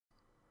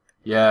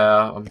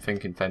Yeah, I'm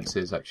thinking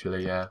fences,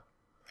 actually, yeah.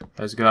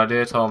 That's a good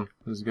idea, Tom.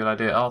 That's a good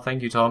idea. Oh,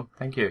 thank you, Tom.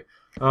 Thank you.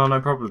 Oh, no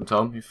problem,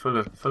 Tom. You're full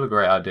of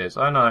great ideas.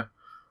 I know.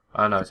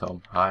 I know,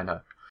 Tom. I know.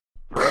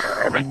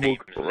 Ribbit, mate.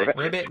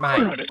 Ribbit.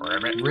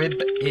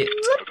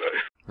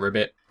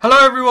 Ribbit. Hello,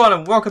 everyone,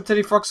 and welcome to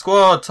the Frog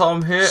Squad.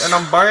 Tom here, and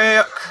I'm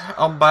back.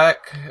 I'm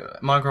back.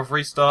 Minecraft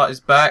Restart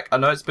is back. I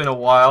know it's been a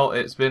while.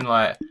 It's been,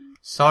 like,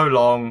 so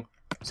long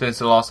since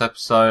the last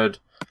episode.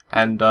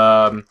 And,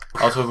 I'll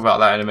talk about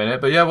that in a minute.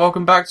 But yeah,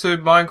 welcome back to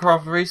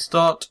Minecraft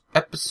Restart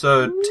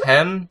episode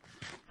 10,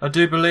 I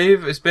do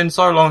believe. It's been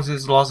so long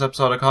since the last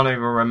episode, I can't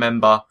even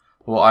remember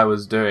what I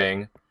was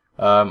doing.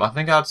 I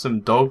think I had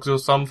some dogs or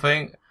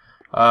something.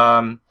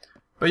 But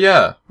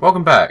yeah,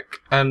 welcome back.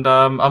 And,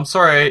 I'm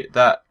sorry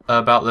that,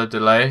 about the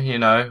delay, you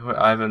know,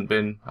 I haven't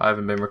been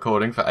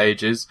recording for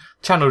ages.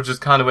 Channel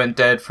just kinda went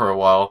dead for a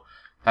while.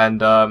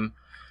 And,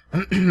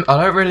 I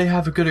don't really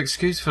have a good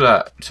excuse for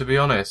that, to be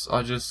honest.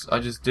 I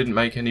just didn't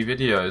make any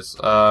videos.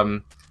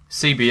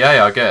 CBA,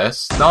 I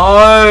guess.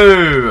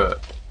 No!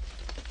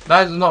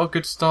 That is not a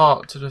good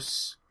start to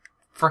this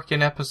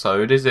frickin'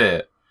 episode, is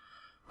it?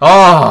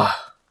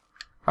 Ah!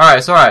 Oh! Alright,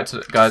 it's alright,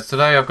 guys.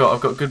 Today I've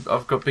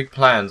got big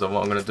plans on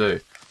what I'm gonna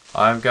do.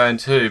 I'm going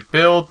to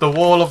build the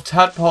wall of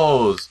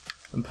tadpoles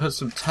and put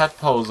some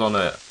tadpoles on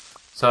it.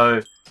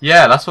 So,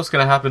 yeah, that's what's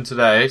gonna happen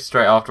today,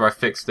 straight after I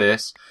fix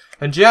this.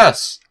 And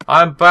yes,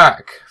 I'm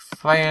back,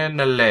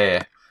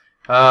 finally.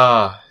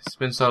 It's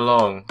been so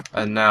long,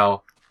 and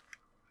now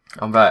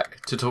I'm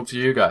back to talk to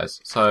you guys.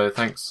 So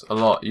thanks a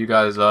lot. You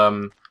guys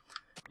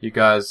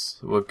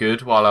were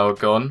good while I was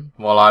gone.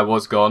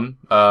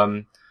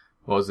 What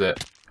was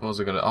it? What was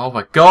I gonna? Oh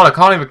my god, I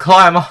can't even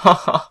climb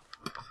up.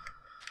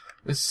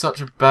 It's such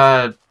a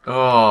bad.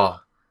 Oh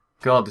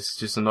god, this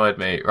just annoyed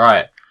me.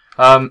 Right.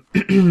 And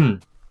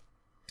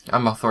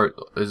my throat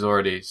is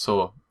already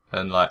sore.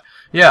 And like,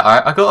 yeah,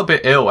 I got a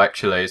bit ill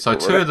actually. So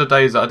 2 of the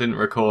days that I didn't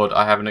record,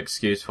 I have an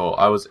excuse for.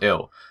 I was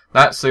ill.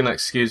 That's an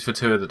excuse for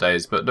 2 of the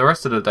days. But the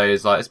rest of the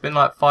days, like, it's been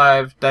like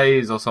 5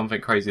 days or something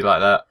crazy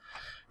like that.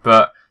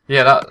 But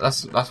yeah,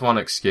 that's one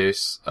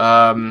excuse.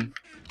 But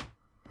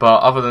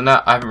other than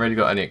that, I haven't really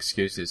got any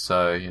excuses.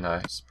 So you know,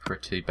 it's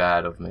pretty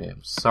bad of me.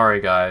 I'm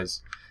sorry,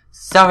 guys.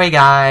 Sorry,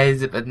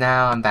 guys. But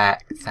now I'm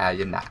back. So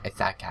you know,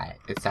 it's okay.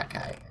 It's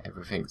okay.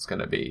 Everything's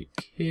gonna be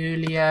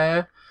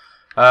coolio.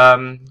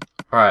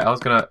 Right, I was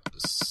gonna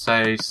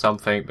say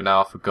something, but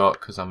now I forgot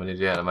because I'm an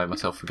idiot and I made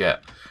myself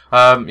forget.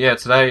 Yeah,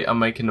 today I'm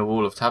making the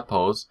wall of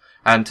tadpoles,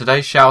 and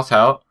today's shout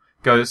out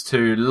goes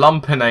to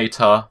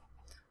Lumpinator,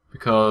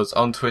 because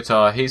on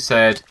Twitter he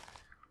said,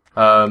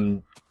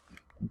 no,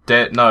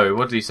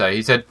 what did he say?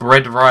 He said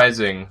bread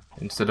rising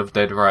instead of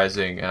dead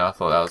rising, and I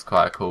thought that was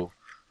quite a cool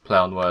play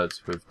on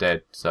words with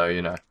dead, so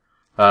you know.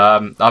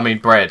 I mean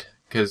bread,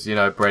 because you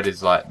know, bread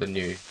is like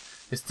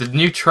it's the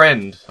new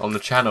trend on the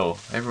channel.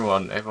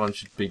 Everyone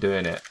should be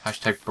doing it.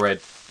 Hashtag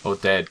bread or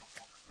dead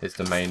is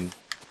the main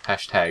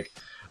hashtag.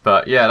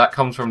 But yeah, that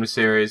comes from the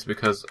series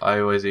because I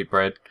always eat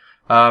bread.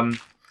 But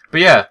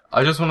yeah,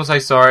 I just want to say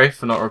sorry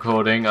for not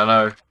recording. I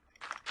know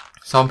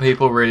some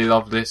people really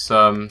love this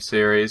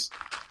series.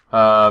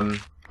 And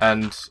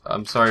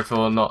I'm sorry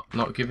for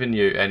not giving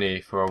you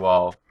any for a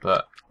while,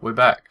 but we're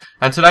back.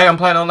 And today I'm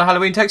playing on the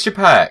Halloween texture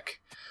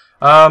pack.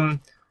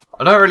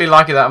 I don't really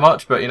like it that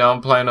much, but you know,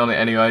 I'm playing on it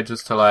anyway,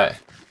 just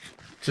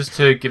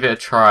to give it a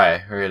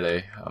try,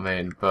 really. I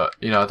mean, but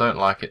you know, I don't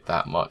like it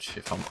that much,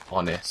 if I'm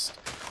honest.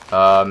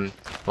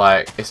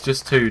 Like,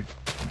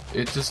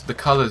 the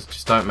colours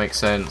just don't make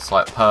sense,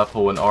 like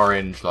purple and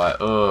orange, like,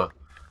 ugh,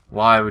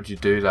 why would you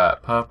do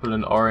that? Purple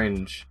and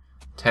orange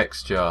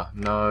texture,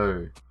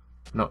 no,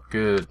 not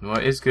good. Well,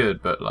 it is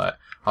good, but like,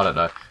 I don't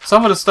know.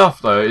 Some of the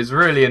stuff, though, is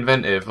really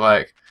inventive,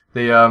 like,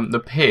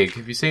 the pig,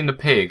 have you seen the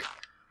pig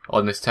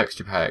on this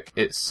texture pack?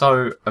 It's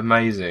so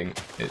amazing.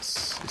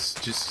 It's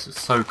just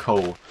so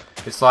cool.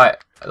 It's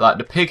like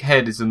the pig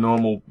head is a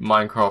normal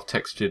Minecraft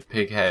textured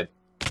pig head.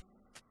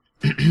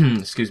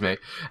 Excuse me.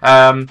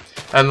 And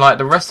like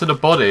the rest of the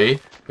body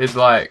is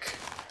like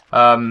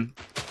a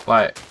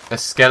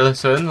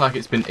skeleton, like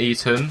it's been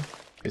eaten.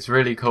 It's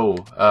really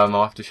cool.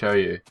 I'll have to show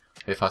you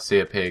if I see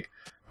a pig.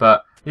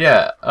 But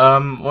yeah,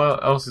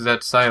 what else is there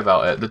to say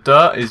about it? The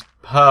dirt is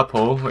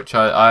purple, which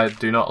I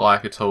do not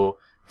like at all.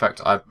 In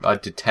fact, I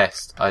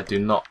detest. I do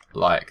not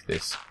like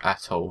this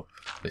at all.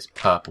 This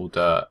purple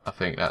dirt. I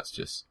think that's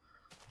it's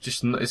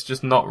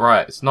just not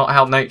right. It's not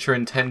how nature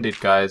intended,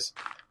 guys.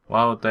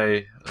 Why would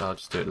they? I'll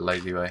just do it the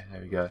lazy way. There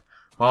we go.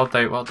 Why would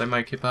they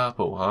make it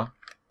purple, huh?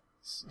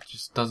 It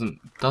just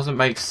doesn't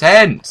make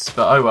sense.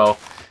 But oh well.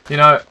 You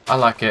know, I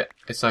like it.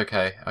 It's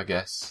okay, I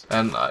guess.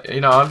 And you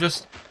know,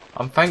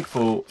 I'm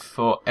thankful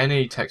for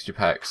any texture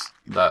packs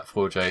that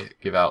 4J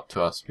give out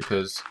to us,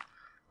 because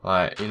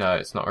like, you know,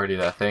 it's not really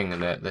their thing,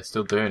 and they're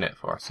still doing it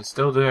for us. They're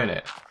still doing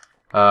it.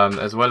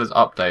 As well as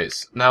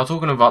updates. Now,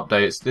 talking of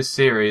updates, this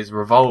series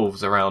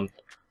revolves around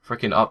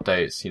freaking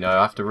updates. You know,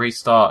 I have to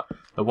restart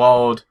the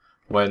world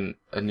when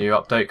a new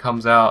update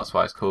comes out. That's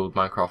why it's called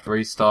Minecraft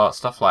Restart,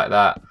 stuff like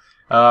that.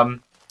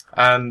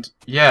 And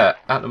yeah,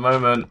 at the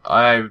moment,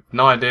 I have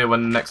no idea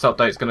when the next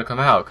update's going to come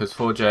out, because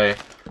 4J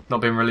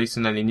not been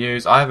releasing any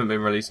news. I haven't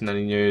been releasing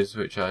any news,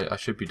 which I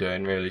should be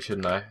doing, really,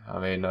 shouldn't I? I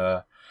mean,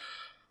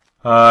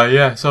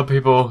 yeah, some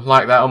people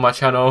like that on my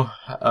channel.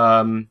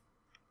 But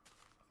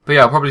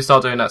yeah, I'll probably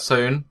start doing that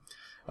soon.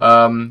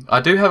 I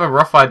do have a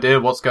rough idea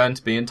of what's going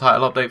to be in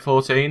Title Update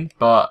 14,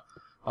 but,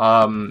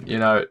 you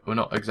know, we're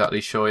not exactly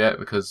sure yet,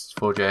 because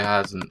 4J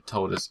hasn't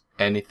told us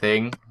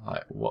anything,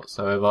 like,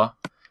 whatsoever.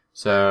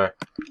 So,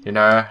 you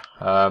know,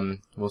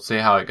 we'll see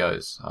how it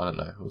goes. I don't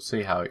know. We'll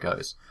see how it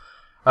goes.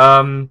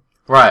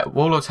 Right,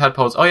 Wall of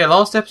Tadpoles. Oh yeah,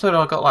 last episode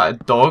I got like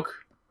a dog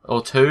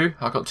or two.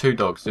 I got 2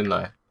 dogs, didn't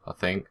I? I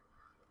think.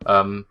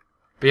 But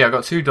yeah, I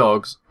got 2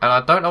 dogs, and I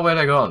don't know where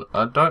they're gone.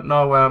 I don't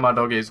know where my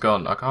doggy's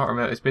gone. I can't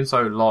remember. It's been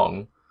so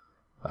long.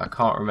 I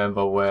can't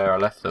remember where I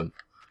left them.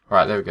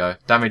 Right, there we go.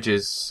 Damage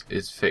is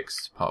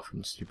fixed, apart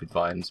from stupid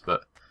vines.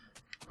 But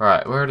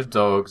right, where are the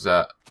dogs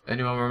at?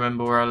 Anyone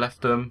remember where I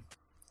left them?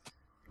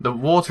 The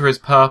water is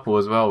purple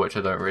as well, which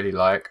I don't really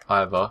like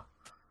either.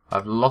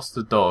 I've lost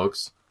the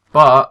dogs,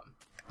 but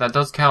that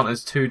does count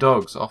as 2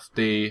 dogs off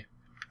the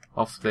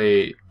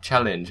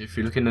challenge. If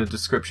you look in the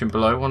description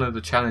below, one of the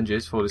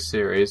challenges for this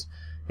series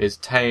is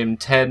tame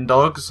 10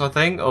 dogs, I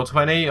think, or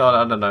 20, or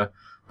I don't know.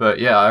 But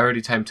yeah, I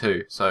already tamed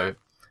 2, so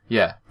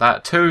yeah,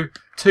 that 2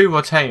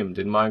 were tamed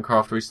in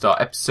Minecraft Restart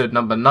episode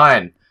number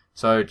 9.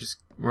 So just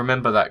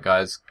remember that,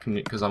 guys,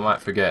 because I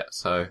might forget.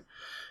 So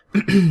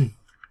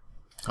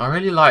I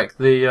really like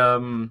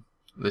the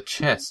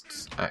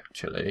chests,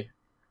 actually.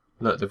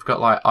 Look, they've got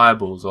like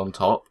eyeballs on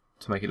top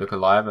to make it look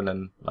alive, and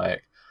then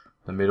like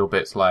the middle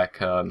bit's like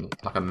a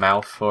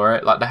mouth for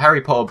it, like the Harry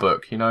Potter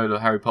book. You know, the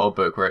Harry Potter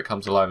book where it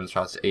comes alive and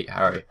tries to eat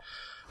Harry.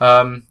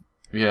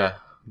 Yeah.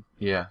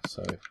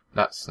 So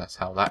that's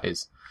how that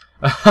is.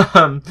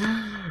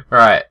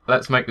 Right,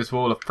 let's make this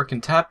wall of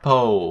freaking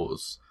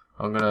tadpoles.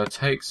 I'm gonna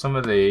take some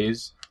of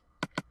these.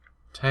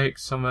 Take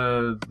some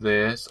of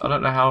this. I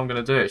don't know how I'm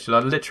gonna do it. Should I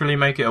literally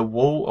make it a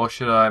wall, or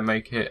should I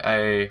make it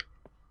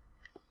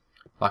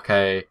like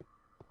a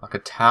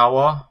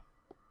tower?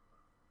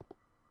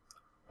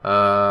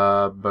 This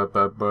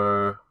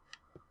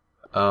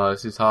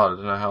is hard. I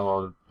don't know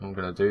how I'm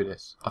gonna do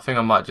this. I think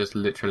I might just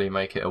literally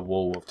make it a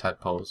wall of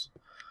tadpoles.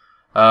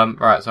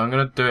 Right, so I'm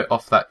gonna do it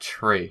off that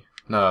tree.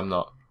 No, I'm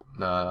not.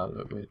 No, that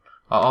look weird.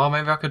 Oh,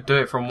 maybe I could do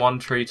it from one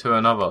tree to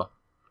another.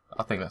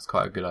 I think that's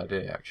quite a good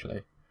idea,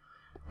 actually.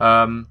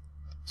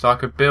 So I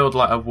could build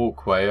like a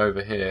walkway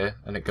over here,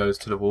 and it goes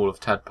to the wall of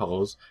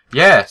tadpoles.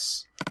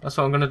 Yes! That's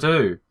what I'm gonna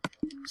do.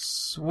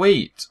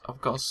 Sweet!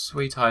 I've got a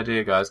sweet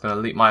idea, guys.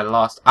 Gonna eat my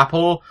last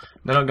apple,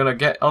 then I'm gonna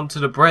get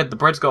onto the bread. The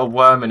bread's got a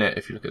worm in it,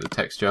 if you look at the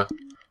texture.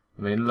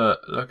 I mean,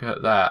 look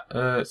at that.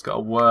 It's got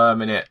a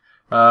worm in it.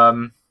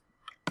 Right,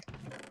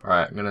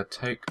 I'm gonna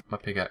take my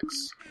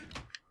pickaxe.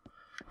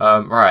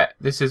 Right,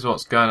 this is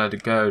what's gonna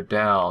go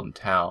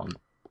downtown.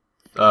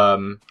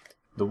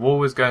 The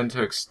wall is going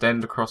to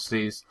extend across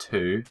these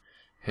 2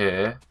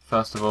 here.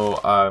 First of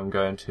all, I'm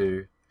going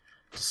to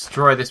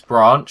destroy this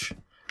branch,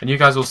 and you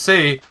guys will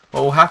see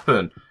what will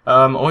happen.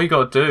 All you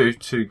got to do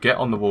to get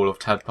on the wall of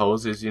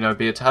tadpoles is, you know,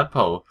 be a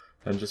tadpole,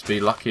 and just be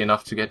lucky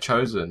enough to get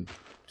chosen.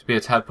 To be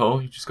a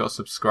tadpole, you just got to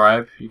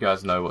subscribe. You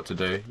guys know what to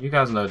do. You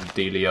guys know the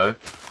dealio.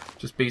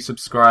 Just be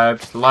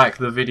subscribed, like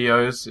the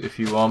videos if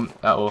you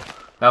want. That will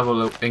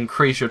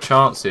increase your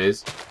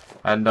chances.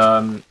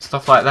 And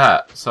stuff like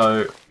that.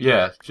 So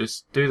yeah,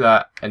 just do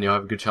that, and you'll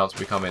have a good chance of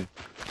becoming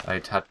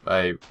a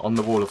on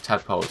the wall of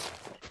tadpoles.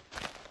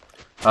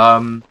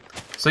 So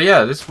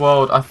yeah, this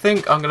world, I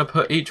think I'm gonna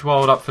put each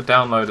world up for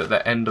download at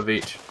the end of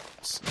each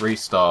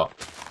restart.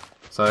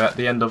 So at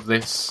the end of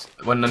this,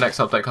 when the next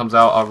update comes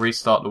out, I'll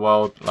restart the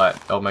world, like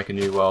I'll make a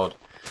new world,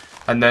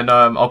 and then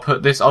I'll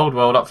put this old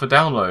world up for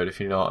download,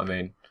 if you know what I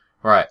mean.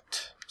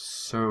 Right.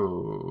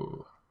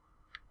 So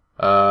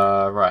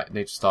right,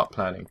 need to start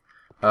planning.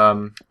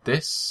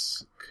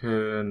 This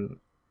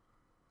can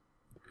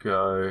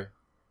go.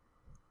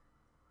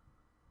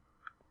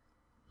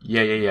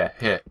 Yeah.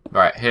 Here.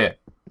 Right, here.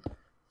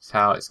 That's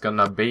how it's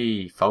gonna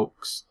be,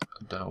 folks. I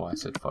don't know why I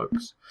said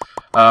folks.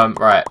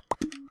 Right.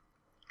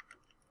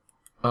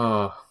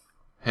 Oh,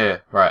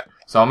 here. Right.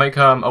 So I'll make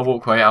a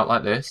walkway out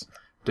like this.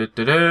 What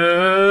the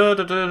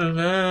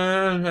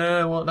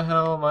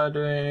hell am I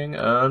doing?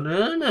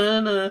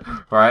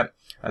 Right,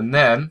 and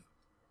then.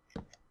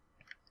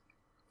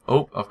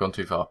 Oh, I've gone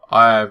too far.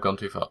 I've gone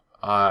too far.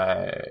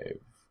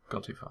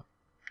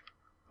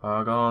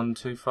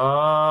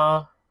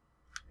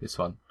 This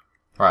one.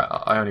 Right,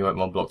 I only went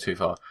 1 block too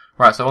far.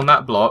 Right, so on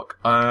that block,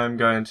 I'm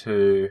going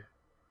to...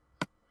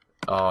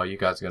 Oh, you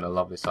guys are going to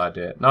love this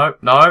idea. No,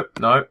 like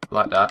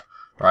that.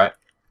 Right.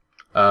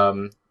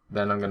 Then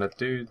I'm going to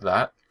do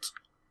that.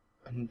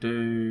 I'm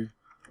going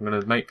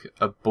to make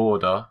a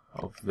border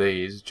of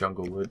these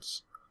jungle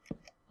woods.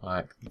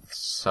 Like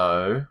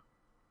so.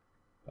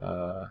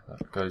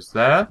 That goes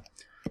there,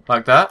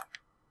 like that,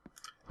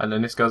 and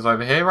then this goes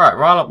over here. Right,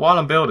 while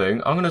I'm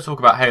building, I'm going to talk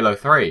about Halo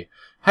 3.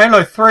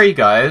 Halo 3,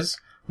 guys,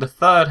 the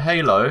 3rd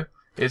Halo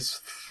is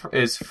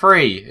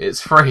free. It's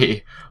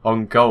free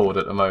on Gold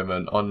at the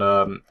moment.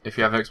 On if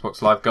you have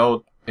Xbox Live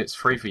Gold, it's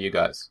free for you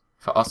guys,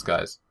 for us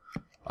guys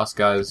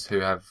who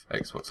have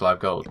Xbox Live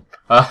Gold.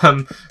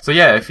 So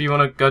yeah, if you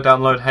want to go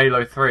download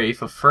Halo 3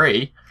 for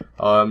free,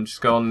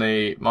 just go on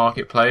the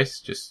marketplace,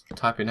 just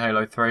type in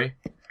Halo 3,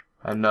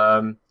 and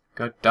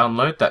go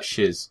download that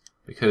shiz,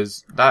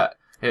 because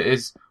it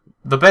is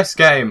the best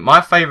game, my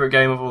favourite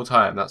game of all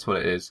time. That's what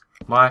it is,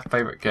 my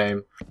favourite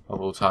game of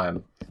all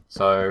time.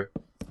 So,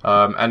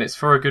 and it's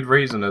for a good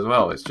reason as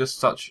well. It's just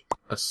such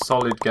a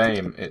solid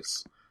game.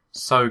 It's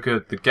so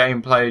good. The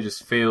gameplay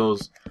just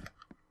feels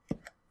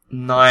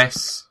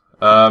nice.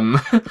 I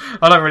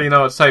don't really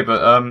know what to say,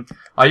 but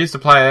I used to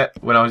play it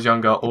when I was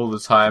younger all the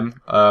time.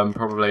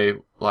 Probably,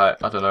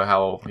 like, I don't know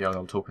how young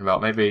I'm talking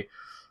about. Maybe,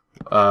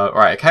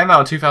 right, it came out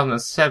in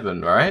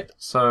 2007, right?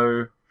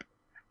 So,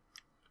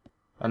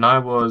 and I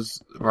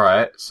was,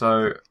 right,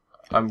 so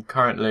I'm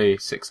currently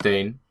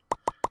 16.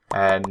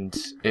 And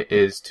it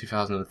is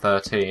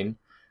 2013.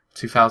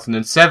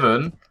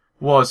 2007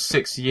 was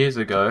 6 years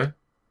ago.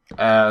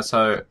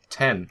 So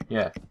 10,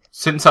 yeah.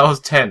 Since I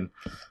was 10.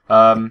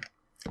 I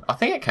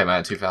think it came out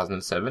in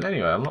 2007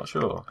 anyway, I'm not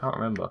sure. I can't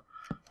remember.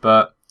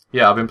 But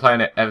yeah, I've been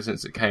playing it ever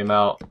since it came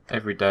out,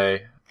 every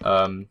day.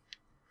 Me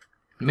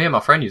and my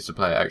friend used to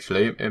play it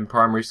actually in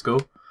primary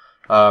school.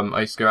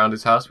 I used to go around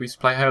his house. We used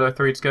to play Halo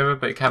 3 together,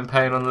 bit of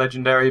campaign on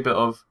Legendary, bit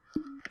of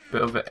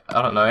it,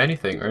 I don't know,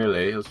 anything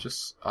really. It was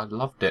just, I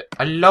loved it.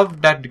 I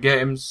loved that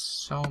game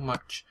so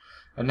much.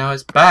 And now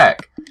it's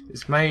back.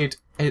 It's made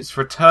its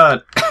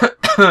return.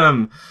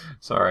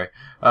 Sorry.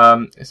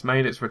 It's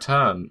made its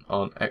return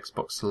on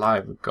Xbox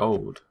Live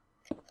Gold.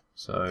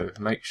 So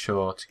make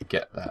sure to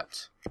get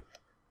that.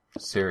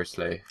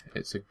 Seriously,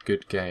 it's a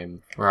good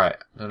game. Right,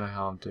 I don't know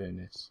how I'm doing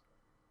this.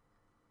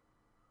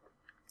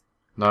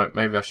 No,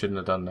 maybe I shouldn't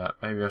have done that.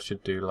 Maybe I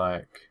should do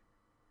like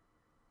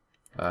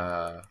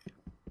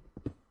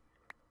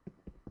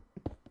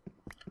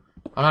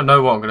I don't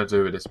know what I'm going to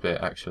do with this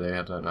bit, actually.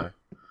 I don't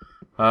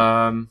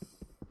know.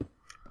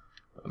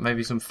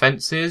 Maybe some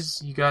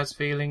fences? You guys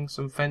feeling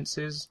some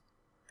fences?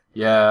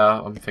 Yeah,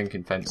 I'm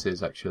thinking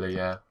fences, actually,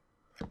 yeah.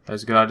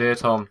 That's a good idea,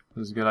 Tom.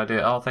 That's a good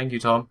idea. Oh, thank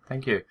you, Tom.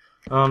 Thank you.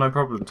 Oh, no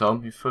problem,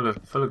 Tom. You're full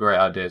of great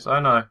ideas. I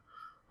know.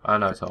 I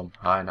know, Tom.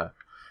 I know.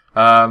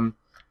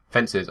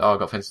 Fences. Oh, I've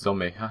got fences on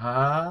me.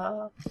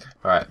 Haha.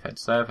 Alright,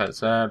 fence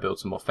there. Build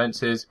some more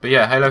fences. But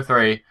yeah, Halo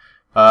 3.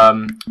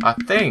 I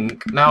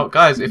think, now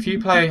guys, if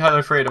you play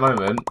Halo 3 at the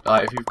moment,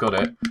 like if you've got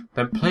it,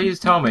 then please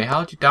tell me,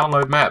 how do you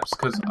download maps?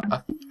 Because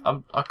I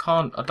don't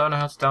know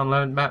how to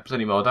download maps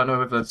anymore. I don't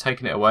know if they've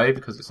taken it away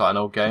because it's like an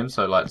old game,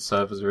 so like the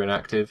servers are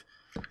inactive,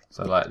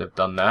 so like they've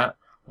done that,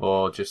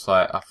 or just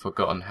like I've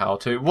forgotten how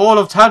to. Wall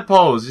of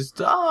Tadpoles is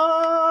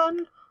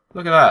done!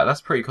 Look at that, that's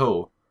pretty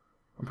cool.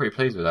 I'm pretty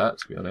pleased with that,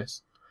 to be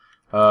honest.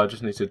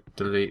 Just need to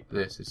delete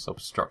this, it's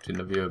obstructing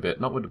the view a bit.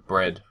 Not with the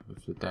bread,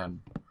 with the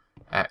damn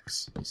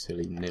axe, you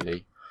silly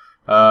nilly.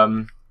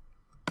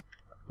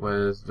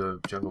 Where's the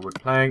junglewood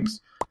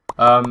planks?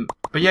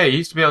 But yeah, you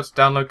used to be able to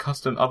download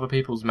custom other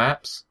people's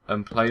maps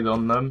and play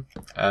on them,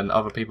 and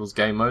other people's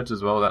game modes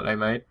as well that they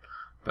made.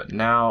 But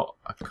now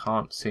I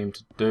can't seem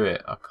to do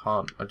it. I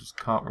just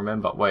can't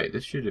remember. Wait,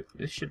 this should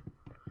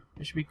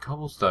be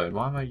cobblestone.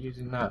 Why am I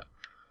using that?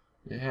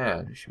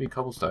 Yeah, this should be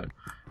cobblestone.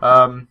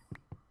 But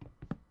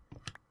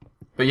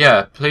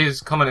yeah,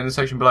 please comment in the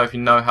section below if you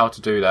know how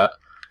to do that.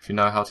 If you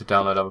know how to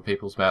download other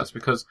people's maps,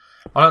 because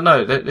I don't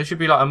know, there should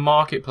be like a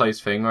marketplace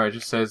thing where it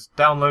just says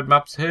download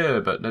maps here,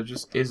 but there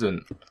just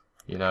isn't,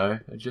 you know,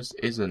 there just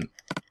isn't,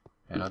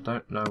 and I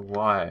don't know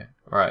why.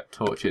 Right,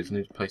 torches, I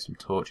need to place some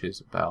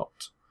torches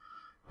about.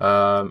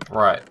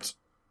 Right,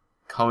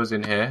 colours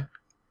in here,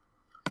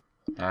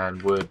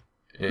 and wood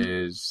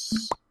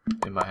is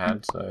in my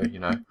hand, so you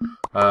know,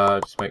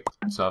 just make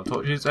some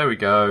torches. There we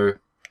go.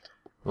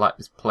 Light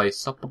this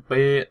place up a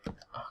bit.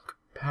 Oh,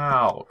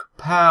 kapow,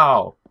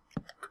 kapow.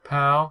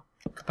 Kapow,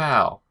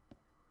 kapow,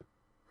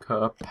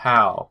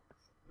 kapow,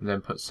 and then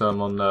put some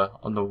on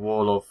the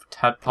wall of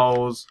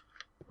tadpoles.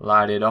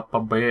 Light it up a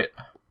bit.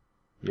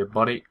 Your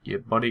body.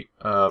 Put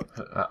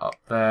that up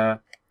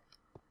there,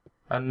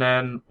 and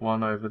then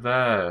one over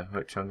there,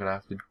 which I'm gonna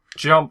have to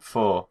jump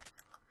for.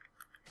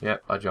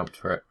 Yep, I jumped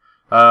for it.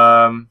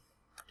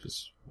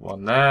 Just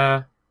one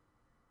there,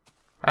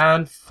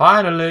 and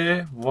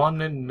finally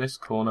one in this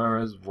corner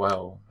as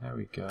well. There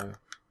we go.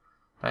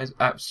 That is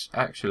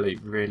actually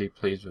really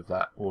pleased with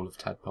that wall of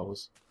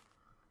tadpoles.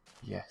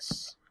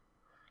 Yes.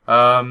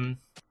 Right,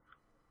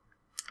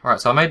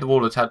 so I made the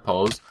wall of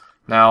tadpoles.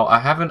 Now, I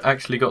haven't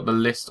actually got the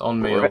list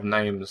on me of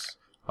names,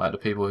 like the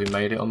people who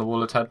made it on the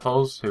wall of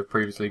tadpoles, who have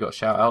previously got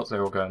shout-outs.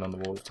 They're all going on the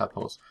wall of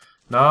tadpoles.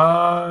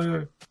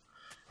 No!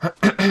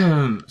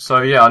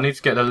 So yeah, I need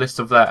to get a list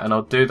of that, and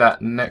I'll do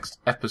that next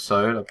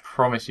episode. I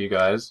promise you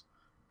guys.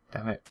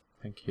 Damn it.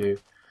 Thank you.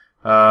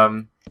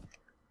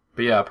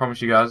 But yeah, I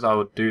promise you guys I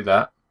will do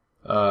that.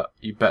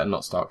 You better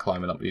not start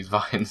climbing up these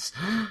vines.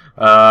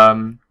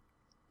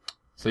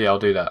 So yeah, I'll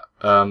do that.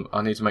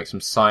 I need to make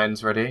some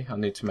signs ready. I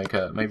need to make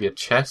maybe a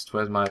chest.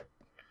 Where's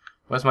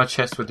Where's my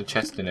chest with the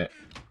chest in it?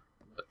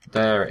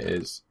 There it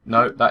is.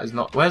 No, that is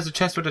not. Where's the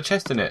chest with the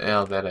chest in it?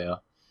 Oh, there they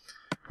are.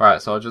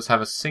 Right, so I'll just have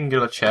a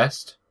singular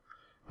chest.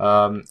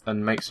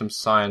 And make some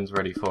signs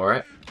ready for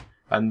it.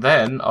 And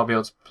then I'll be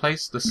able to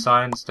place the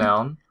signs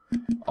down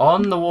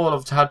on the wall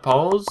of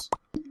tadpoles.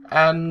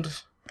 And,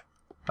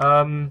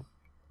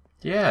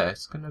 yeah,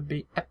 it's gonna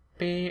be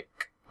epic.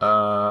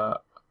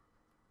 Drop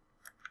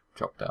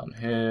down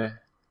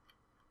here.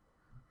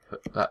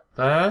 Put that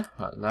there,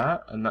 like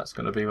that. And that's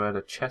gonna be where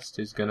the chest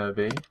is gonna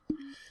be.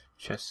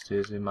 Chest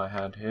is in my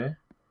hand here.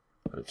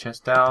 Put the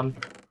chest down.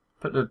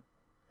 Put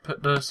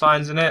the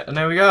signs in it, and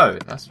there we go.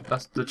 That's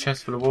the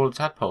chest for the wall of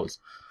tadpoles.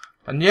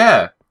 And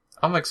yeah,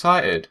 I'm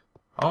excited.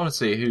 I want to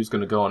see who's going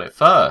to go on it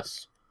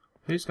first.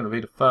 Who's going to be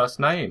the first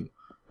name?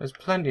 There's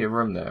plenty of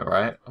room there,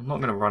 right? I'm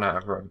not going to run out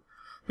of room.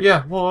 But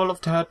yeah, wall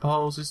of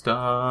tadpoles is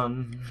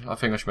done. I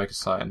think I should make a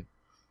sign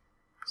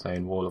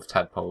saying wall of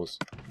tadpoles.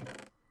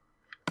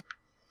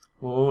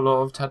 Wall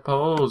of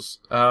tadpoles.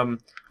 I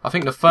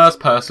think the first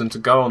person to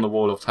go on the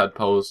wall of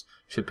tadpoles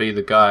should be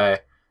the guy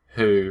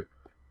who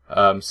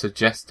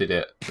suggested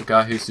it. The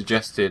guy who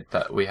suggested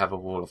that we have a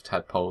wall of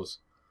tadpoles.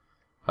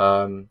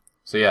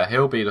 So yeah,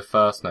 he'll be the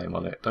first name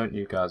on it. Don't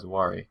you guys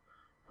worry.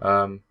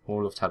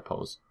 Wall of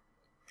tadpoles.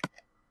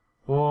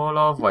 Wall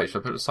of... Wait,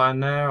 should I put the sign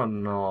there or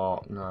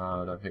not? No,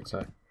 I don't think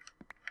so.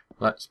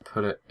 Let's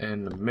put it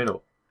in the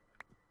middle.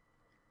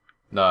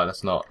 No,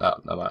 that's not.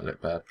 That might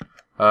look bad.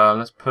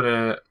 Let's put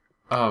it...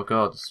 Oh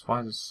god, why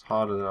is this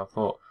harder than I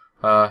thought?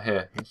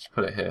 Here. Let's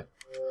put it here.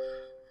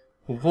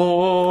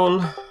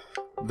 Wall...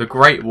 The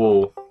Great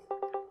Wall.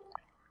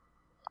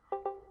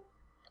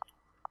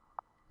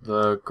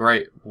 The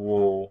Great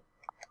Wall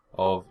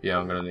of... Yeah,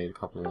 I'm going to need a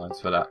couple of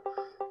lines for that.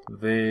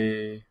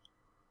 The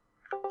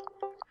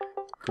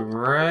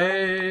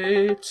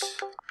Great...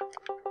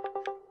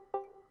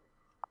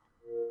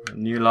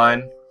 New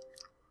line.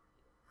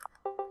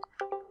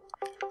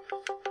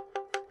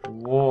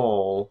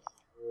 Wall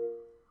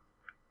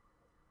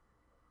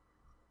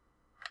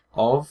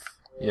of...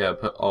 Yeah,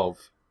 put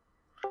of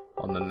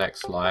on the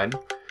next line.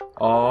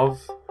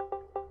 Of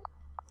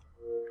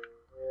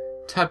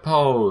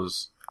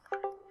tadpoles.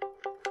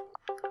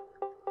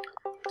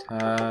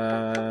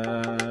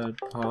 Tadpoles.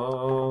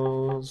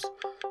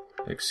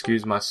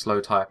 Excuse my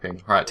slow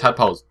typing. Right,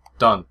 tadpoles.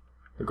 Done.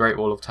 The Great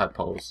Wall of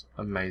Tadpoles.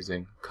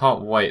 Amazing.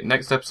 Can't wait.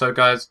 Next episode,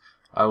 guys,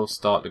 I will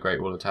start the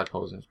Great Wall of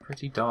Tadpoles. And it's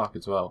pretty dark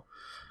as well.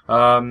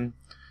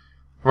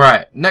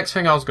 Right, next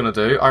thing I was going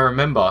to do, I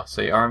remember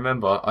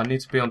I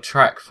need to be on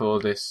track for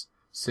this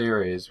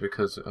series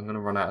because I'm going to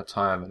run out of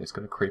time and it's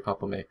going to creep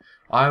up on me.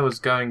 I was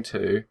going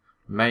to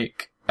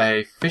make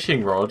a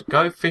fishing rod,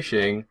 go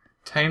fishing,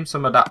 tame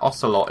some of that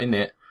ocelot in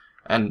it,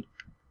 and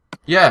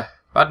yeah,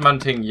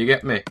 badmunting, you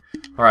get me.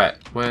 Right,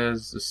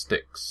 where's the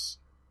sticks?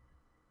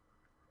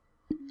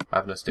 I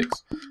have no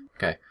sticks.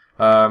 Okay.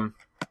 What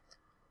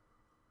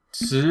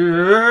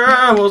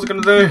was I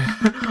going to do?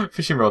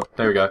 Fishing rod.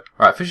 There we go.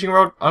 Right, fishing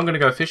rod. I'm going to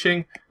go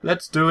fishing.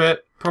 Let's do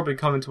it. Probably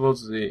coming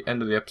towards the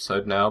end of the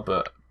episode now,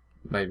 but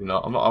maybe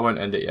not. I won't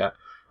end it yet.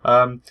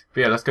 But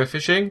yeah, let's go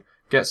fishing.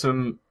 Get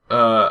some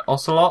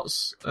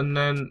ocelots, and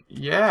then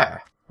yeah.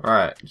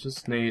 Right,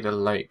 just need a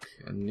lake.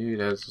 I knew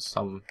there's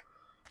some.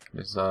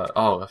 There's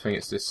oh, I think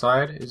it's this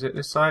side. Is it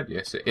this side?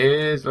 Yes, it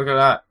is. Look at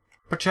that.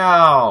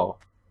 Pachow.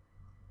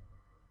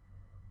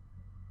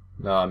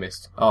 No, I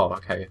missed. Oh,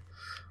 okay.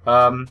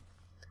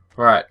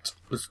 Right,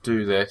 let's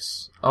do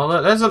this. Oh,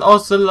 look, there's an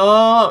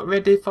ocelot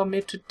ready for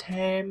me to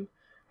tame.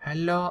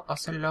 Hello,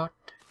 ocelot.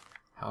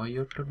 How are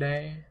you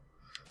today?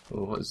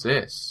 Oh, what is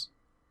this?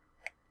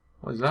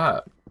 What is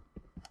that?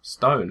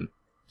 Stone.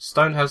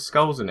 Stone has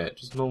skulls in it.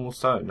 Just normal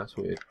stone. That's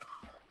weird.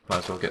 Might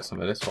as well get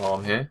some of this while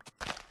I'm here.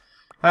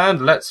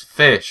 And let's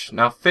fish.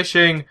 Now,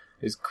 fishing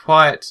is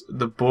quite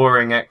the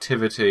boring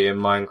activity in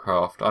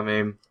Minecraft. I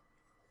mean,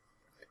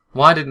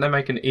 why didn't they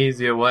make an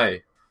easier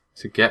way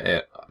to get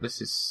it?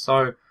 This is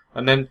so...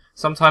 And then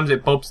sometimes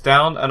it bobs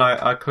down and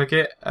I click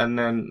it and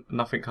then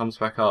nothing comes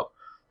back up.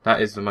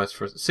 That is the most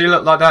frustrating. See,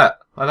 look, like that.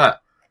 Like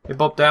that. It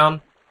bobbed down.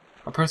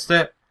 I pressed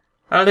it.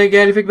 And I didn't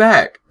get anything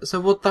back.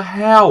 So what the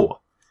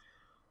hell?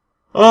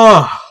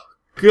 Oh,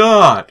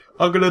 God.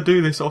 I'm going to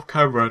do this off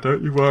camera.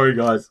 Don't you worry,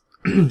 guys.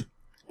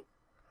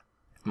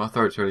 My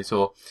throat's really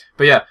sore.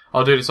 But yeah,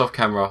 I'll do this off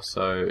camera.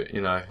 So,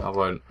 you know, I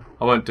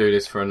won't do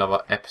this for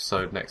another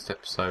episode, next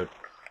episode.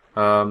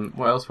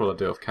 What else will I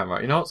do off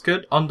camera? You know what's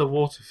good?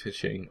 Underwater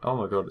fishing. Oh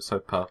my god, it's so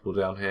purple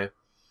down here.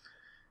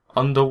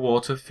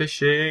 Underwater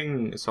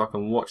fishing! So I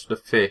can watch the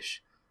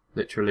fish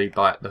literally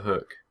bite the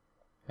hook.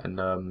 And,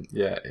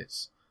 yeah,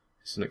 it's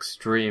an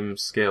extreme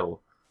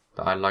skill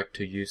that I like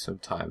to use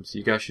sometimes.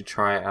 You guys should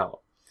try it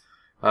out.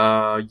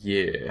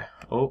 Yeah.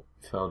 Oh,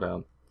 fell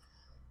down.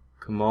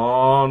 Come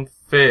on,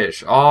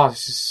 fish. Oh,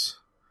 this is...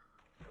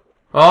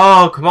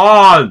 Oh, come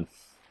on!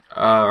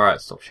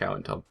 Alright, stop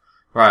shouting, Tom.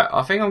 Right,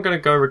 I think I'm going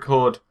to go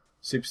record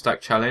Super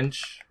Stack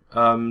Challenge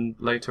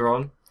later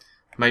on.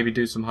 Maybe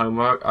do some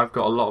homework. I've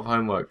got a lot of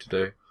homework to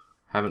do.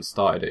 Haven't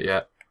started it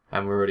yet.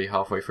 And we're already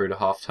halfway through the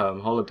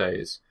half-term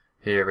holidays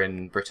here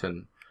in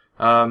Britain.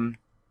 Oh,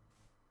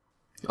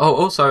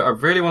 also, I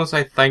really want to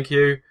say thank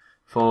you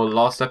for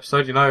last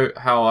episode. You know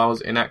how I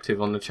was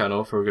inactive on the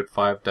channel for a good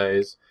 5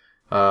 days?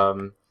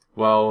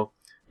 Well,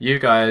 you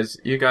guys,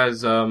 you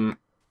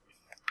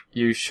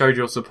showed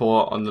your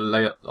support on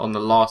the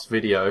last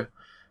video,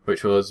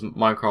 which was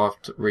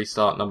Minecraft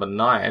Restart number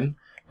 9,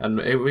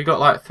 and we got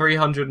like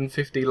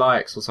 350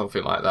 likes or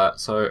something like that.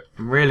 So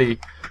I'm really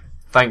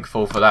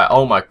thankful for that.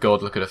 Oh my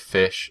god, look at a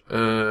fish.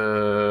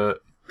 So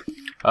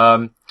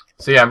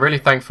yeah, I'm really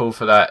thankful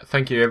for that.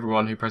 Thank you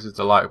everyone who presses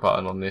the like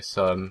button on this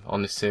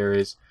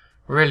series.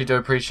 Really do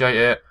appreciate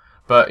it.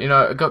 But you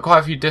know, I got quite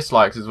a few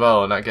dislikes as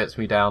well, and that gets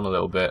me down a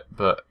little bit.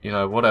 But you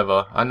know,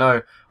 whatever. I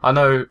know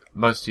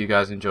most of you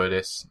guys enjoy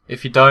this.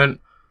 If you don't,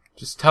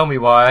 just tell me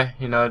why.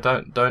 You know,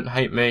 don't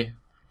hate me.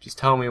 Just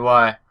tell me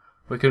why.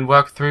 We can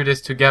work through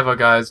this together,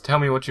 guys. Tell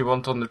me what you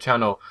want on the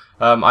channel.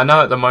 I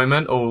know at the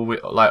moment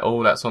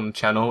all that's on the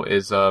channel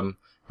is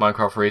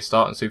Minecraft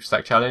Restart and Super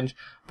Stack Challenge.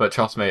 But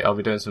trust me, I'll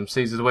be doing some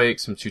Seeds of the Week,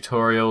 some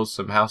tutorials,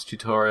 some house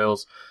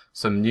tutorials,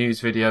 some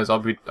news videos.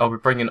 I'll be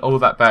bringing all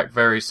that back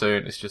very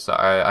soon. It's just that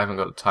I haven't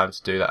got the time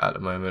to do that at the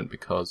moment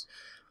because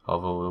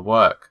of all the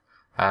work.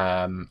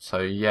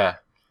 So yeah.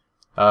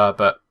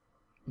 But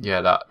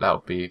yeah,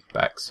 that'll be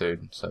back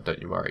soon. So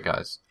don't you worry,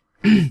 guys.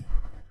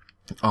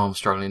 Oh, I'm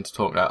struggling to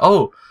talk now.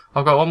 Oh,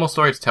 I've got one more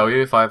story to tell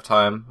you if I have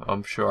time.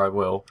 I'm sure I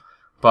will.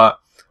 But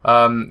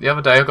the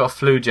other day I got a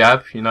flu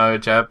jab. You know, a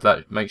jab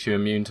that makes you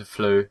immune to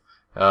flu.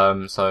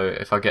 So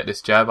if I get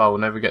this jab, I will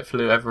never get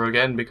flu ever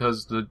again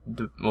because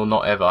well,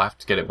 not ever. I have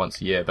to get it once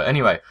a year. But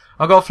anyway,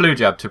 I got a flu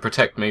jab to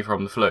protect me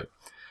from the flu.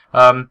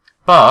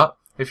 But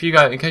if you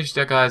guys, in case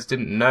you guys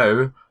didn't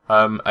know,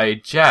 a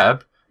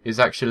jab is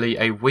actually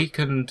a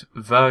weakened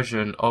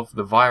version of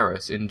the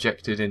virus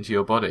injected into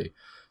your body.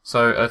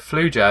 So a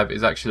flu jab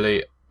is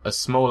actually a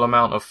small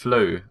amount of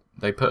flu.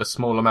 They put a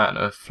small amount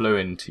of flu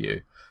into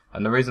you.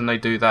 And the reason they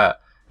do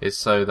that is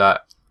so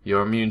that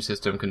your immune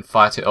system can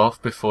fight it off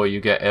before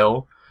you get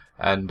ill.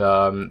 And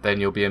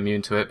then you'll be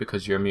immune to it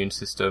because your immune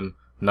system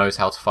knows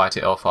how to fight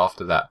it off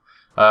after that.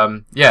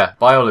 Yeah,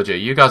 biology.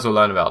 You guys will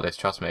learn about this,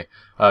 trust me,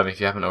 if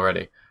you haven't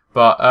already.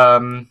 But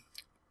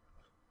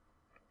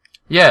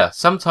yeah,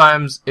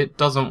 sometimes it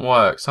doesn't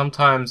work.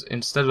 Sometimes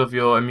instead of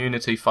your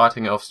immunity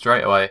fighting it off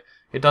straight away,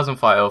 it doesn't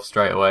fight it off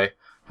straight away,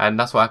 and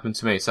that's what happened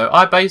to me. So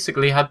I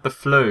basically had the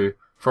flu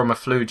from a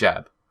flu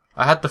jab.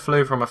 I had the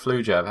flu from a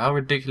flu jab. How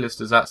ridiculous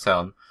does that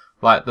sound?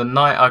 Like, the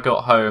night I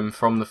got home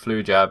from the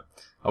flu jab,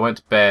 I went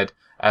to bed,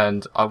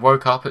 and I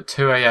woke up at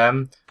 2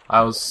 AM. I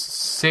was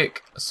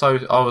sick,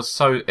 I was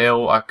so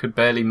ill, I could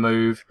barely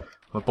move.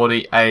 My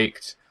body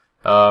ached.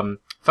 Felt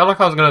like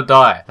I was gonna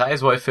die. That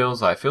is what it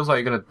feels like. It feels like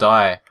you're gonna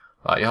die.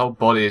 Like, your whole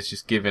body is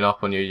just giving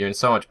up on you. You're in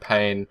so much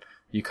pain.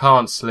 You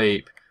can't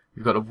sleep.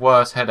 You've got the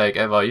worst headache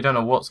ever. You don't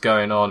know what's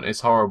going on.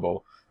 It's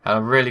horrible. And I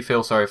really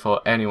feel sorry for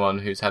anyone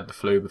who's had the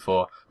flu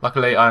before.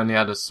 Luckily, I only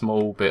had a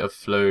small bit of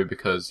flu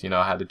because, you know,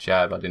 I had a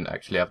jab. I didn't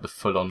actually have the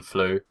full-on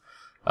flu.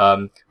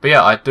 But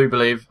yeah, I do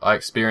believe I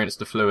experienced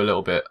the flu a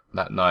little bit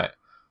that night.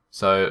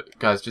 So,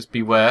 guys, just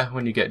beware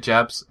when you get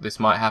jabs. This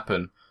might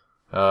happen.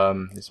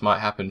 This might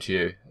happen to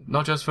you.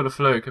 Not just for the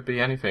flu. It could be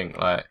anything.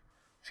 Like,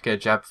 if you get a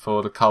jab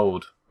for the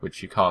cold,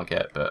 which you can't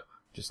get, but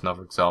just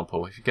another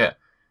example. If you get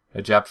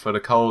a jab for the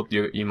cold,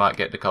 you might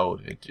get the cold.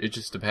 It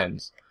just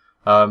depends.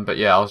 But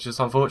yeah, I was just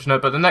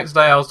unfortunate. But the next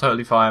day I was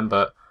totally fine,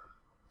 but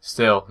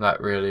still, that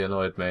really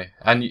annoyed me.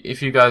 And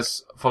if you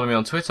guys follow me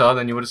on Twitter,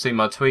 then you would have seen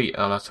my tweet,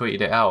 and I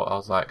tweeted it out. I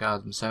was like,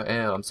 guys, I'm so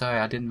ill. I'm sorry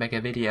I didn't make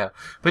a video.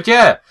 But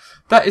yeah,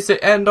 that is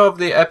the end of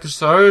the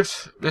episode.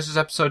 This is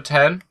episode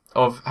 10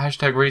 of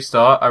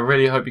 #Restart. I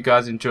really hope you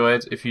guys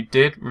enjoyed. If you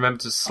did, remember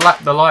to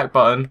slap the like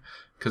button,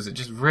 because it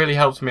just really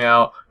helps me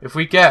out. If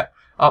we get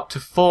up to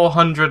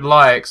 400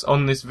 likes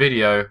on this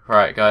video,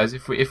 right guys,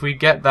 if we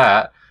get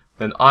that,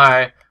 then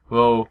I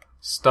will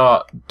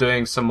start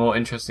doing some more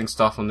interesting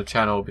stuff on the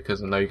channel,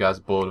 because I know you guys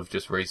are bored of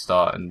just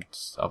Restart and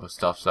other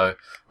stuff. So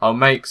I'll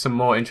make some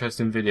more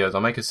interesting videos.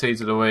 I'll make a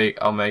Seeds of the Week,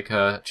 I'll make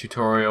a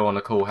tutorial on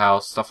a cool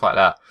house, stuff like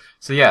that.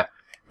 So yeah,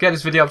 get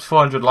this video up to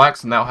 400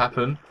 likes and that'll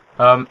happen.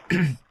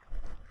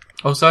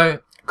 Also,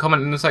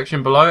 comment in the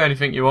section below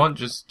anything you want.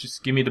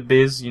 Just give me the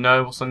biz, you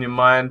know, what's on your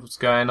mind, what's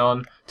going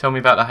on. Tell me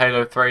about the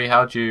Halo 3,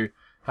 how'd you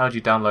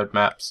download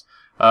maps.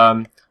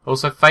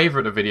 Also,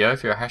 favourite the video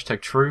if you're a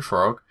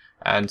 #TrueFrog,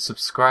 and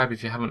subscribe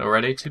if you haven't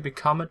already to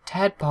become a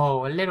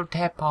tadpole, a little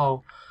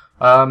tadpole.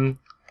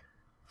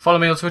 Follow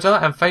me on Twitter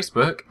and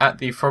Facebook at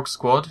The Frog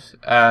Squad,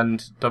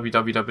 and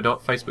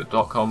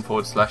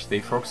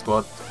www.facebook.com/The Frog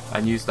Squad,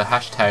 and use the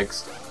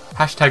hashtags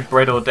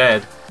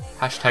 #BreadOrDead,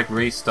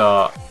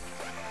 #Restart,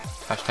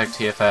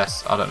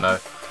 #TFS, I don't know.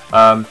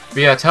 But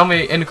yeah, tell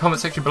me in the comment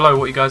section below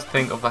what you guys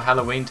think of the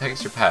Halloween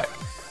texture pack.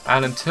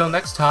 And until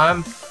next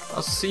time,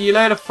 I'll see you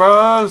later,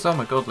 frogs! Oh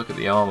my god, look at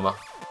the armour.